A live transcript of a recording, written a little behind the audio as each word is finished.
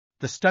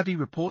The study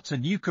reports a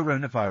new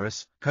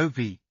coronavirus,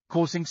 CoV,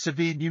 causing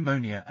severe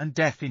pneumonia and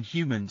death in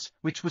humans,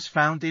 which was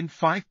found in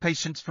 5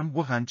 patients from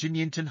Wuhan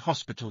Jinyintan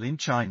Hospital in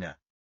China.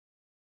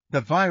 The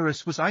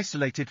virus was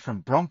isolated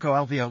from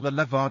bronchoalveolar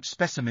lavage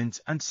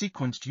specimens and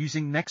sequenced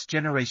using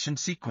next-generation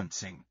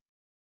sequencing.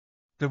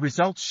 The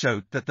results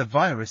showed that the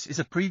virus is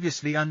a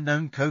previously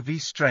unknown CoV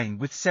strain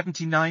with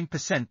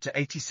 79% to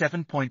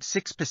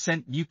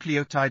 87.6%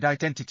 nucleotide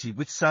identity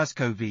with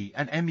SARS-CoV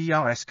and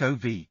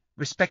MERS-CoV,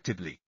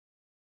 respectively.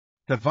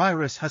 The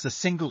virus has a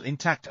single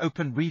intact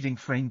open reading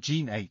frame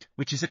gene 8,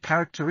 which is a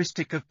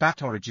characteristic of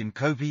bat-origin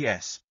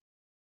CoVS.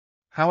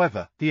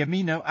 However, the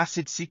amino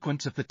acid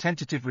sequence of the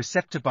tentative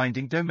receptor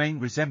binding domain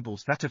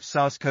resembles that of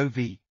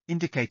SARS-CoV,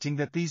 indicating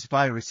that these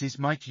viruses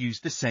might use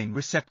the same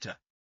receptor.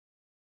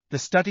 The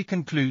study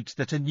concludes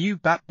that a new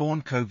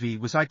bat-borne CoV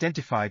was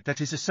identified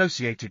that is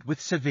associated with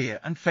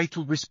severe and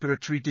fatal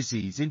respiratory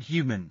disease in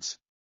humans.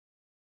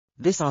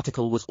 This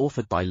article was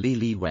authored by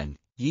Lin-Lin,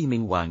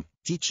 Ye-Ming Wang,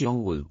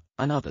 Zhi-Qiang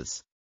and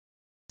others.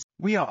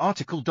 We are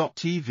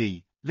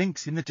RTCL.TV,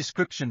 links in the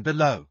description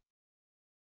below.